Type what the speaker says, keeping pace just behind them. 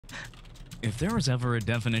If there was ever a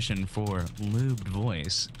definition for lubed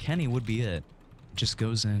voice, Kenny would be it. Just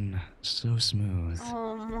goes in so smooth.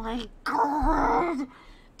 Oh my god!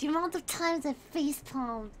 The amount of times I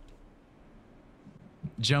facepalmed.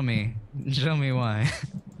 Show me why.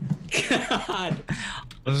 God.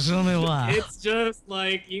 Show me why. It's just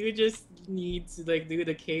like you just need to like do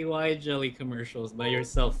the KY jelly commercials by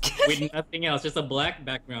yourself with nothing else, just a black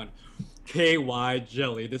background. KY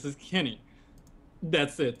jelly. This is Kenny.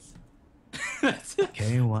 That's it. That's it.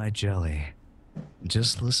 KY jelly.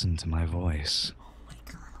 Just listen to my voice. Oh my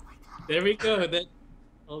god. There we go. That.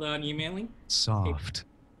 Hold on, emailing. Soft,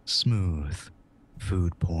 smooth,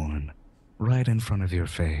 food porn, right in front of your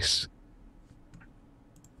face.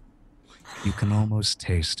 You can almost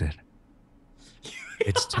taste it.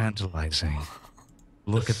 It's tantalizing.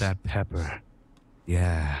 Look at that pepper.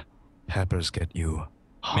 Yeah, peppers get you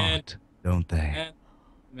hot, Man. don't they?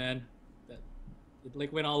 Man, that, it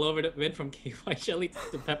like went all over. Went from KY jelly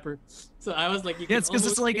to pepper. So I was like, you Yeah, it's because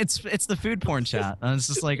it's almost like it's the food porn chat. And it's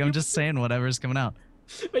just like I'm just saying whatever's coming out.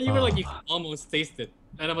 But you were like, you can almost taste it,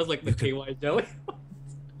 and I was like, the KY jelly.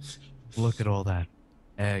 Look at all that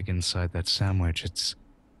egg inside that sandwich. It's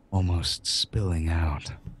almost spilling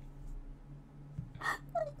out.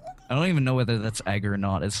 I don't even know whether that's egg or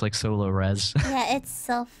not. It's like so low res. Yeah, it's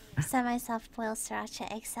semi-soft boiled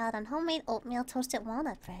sriracha egg salad on homemade oatmeal toasted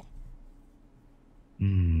walnut bread.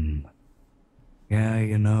 Hmm. Yeah,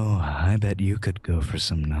 you know, I bet you could go for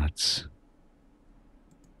some nuts.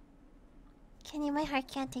 Kenny, my heart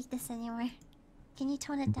can't take this anymore. Can you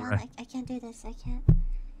tone it down? Right. I can't do this. I can't.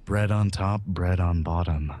 Bread on top, bread on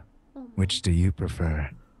bottom. Oh Which do you prefer?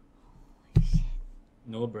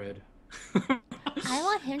 No bread. I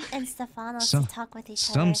want him and Stefanos Some- to talk with each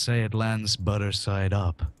Some other. say it lands butter side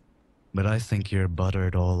up, but I think you're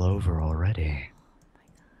buttered all over already.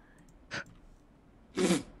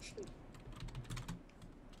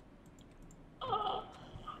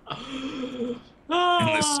 In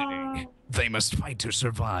the city, they must fight to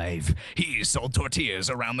survive. He sold tortillas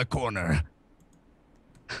around the corner.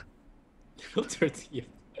 Tortilla.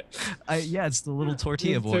 Yeah, it's the little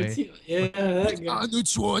tortilla boy. Tortilla. Yeah, that guy. Arnold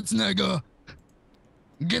Schwarzenegger,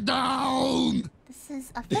 get down! This is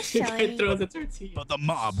The guy officially. throws a tortilla. But the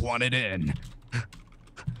mob wanted in.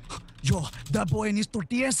 Yo, that boy needs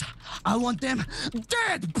tortillas. I want them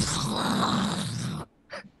dead. I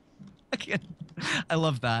can't. I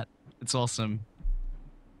love that. It's awesome.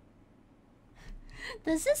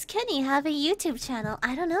 Does this Kenny have a YouTube channel?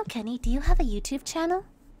 I don't know, Kenny. Do you have a YouTube channel?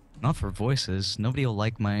 Not for voices. Nobody will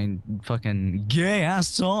like my fucking gay ass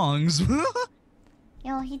songs.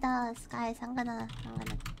 Yo, he does, guys. I'm gonna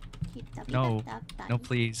keep No. No,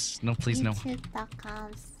 please. No, please, no.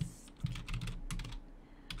 YouTube.com.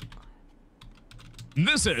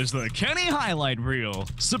 This is the Kenny Highlight Reel.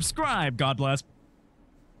 Subscribe, God bless.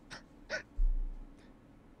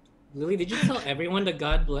 Lily, did you tell everyone to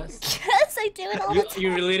God bless? Yes, I do it all the time.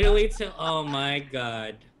 You literally tell. Oh my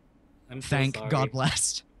God. I'm so Thank sorry. God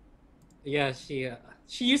bless. Yeah,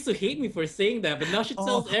 she used to hate me for saying that, but now she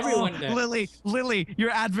tells everyone that. Lily,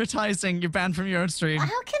 you're advertising. You're banned from your own stream.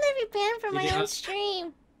 How can I be banned from my Yeah. own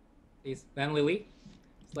stream? Please, ban Lily.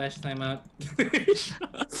 Slash timeout.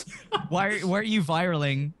 Why are you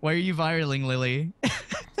viraling? Why are you viraling, Lily?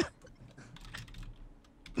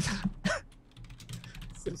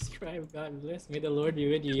 Subscribe, God bless. May the Lord be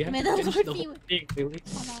with you. You have May to the finish Lord the be whole with- thing, Lily.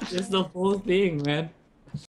 Hold on. Just the whole thing, man.